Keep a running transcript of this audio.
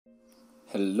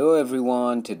Hello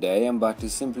everyone, today I'm about to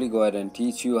simply go ahead and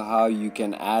teach you how you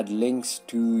can add links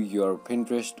to your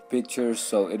Pinterest pictures.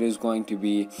 So it is going to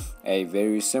be a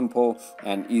very simple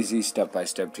and easy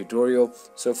step-by-step tutorial.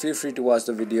 So feel free to watch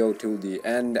the video till the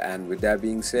end, and with that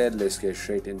being said, let's get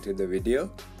straight into the video.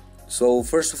 So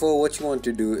first of all, what you want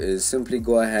to do is simply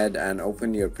go ahead and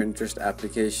open your Pinterest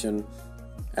application.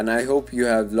 And I hope you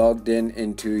have logged in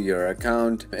into your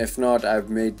account. If not, I've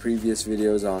made previous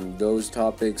videos on those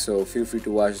topics, so feel free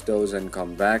to watch those and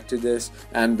come back to this.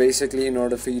 And basically, in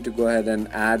order for you to go ahead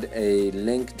and add a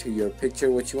link to your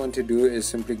picture, what you want to do is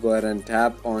simply go ahead and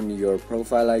tap on your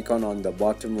profile icon on the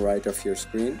bottom right of your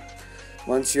screen.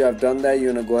 Once you have done that,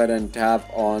 you want to go ahead and tap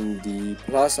on the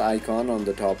plus icon on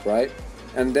the top right,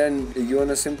 and then you want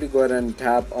to simply go ahead and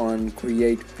tap on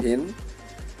create pin.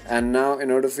 And now,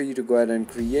 in order for you to go ahead and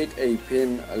create a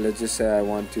pin, let's just say I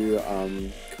want to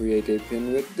create a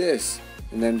pin with this,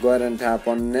 and then go ahead and tap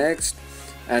on next.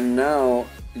 And now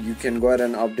you can go ahead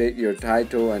and update your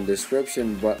title and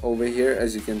description, but over here,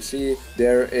 as you can see,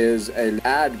 there is an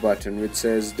add button which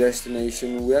says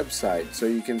destination website. So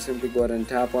you can simply go ahead and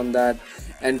tap on that,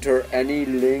 enter any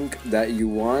link that you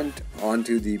want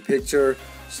onto the picture.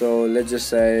 So let's just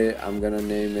say I'm gonna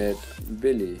name it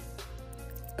Billy,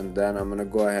 and then I'm gonna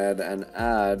go ahead and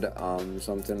add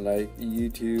something like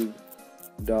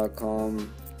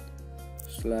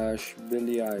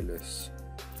youtube.com/Billie Eilish,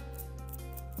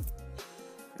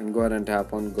 and go ahead and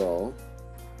tap on go,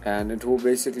 and it will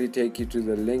basically take you to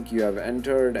the link you have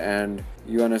entered. And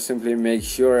you want to simply make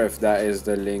sure if that is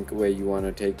the link where you want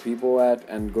to take people at,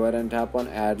 and go ahead and tap on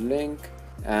add link.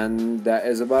 And that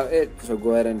is about it. So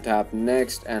go ahead and tap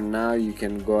next, and now you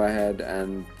can go ahead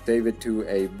and save it to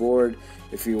a board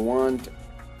if you want,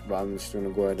 but I'm just going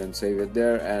to go ahead and save it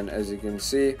there. And as you can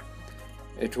see,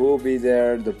 it will be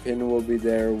there, the pin will be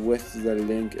there with the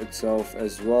link itself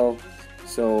as well.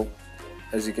 So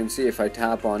as you can see, if I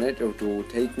tap on it, it will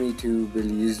take me to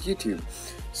Billy's YouTube.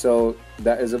 So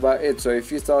that is about it. So if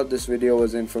you thought this video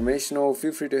was informational,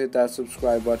 feel free to hit that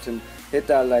subscribe button, hit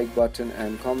that like button,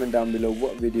 and comment down below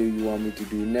what video you want me to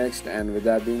do next. And with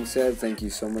that being said, thank you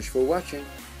so much for watching.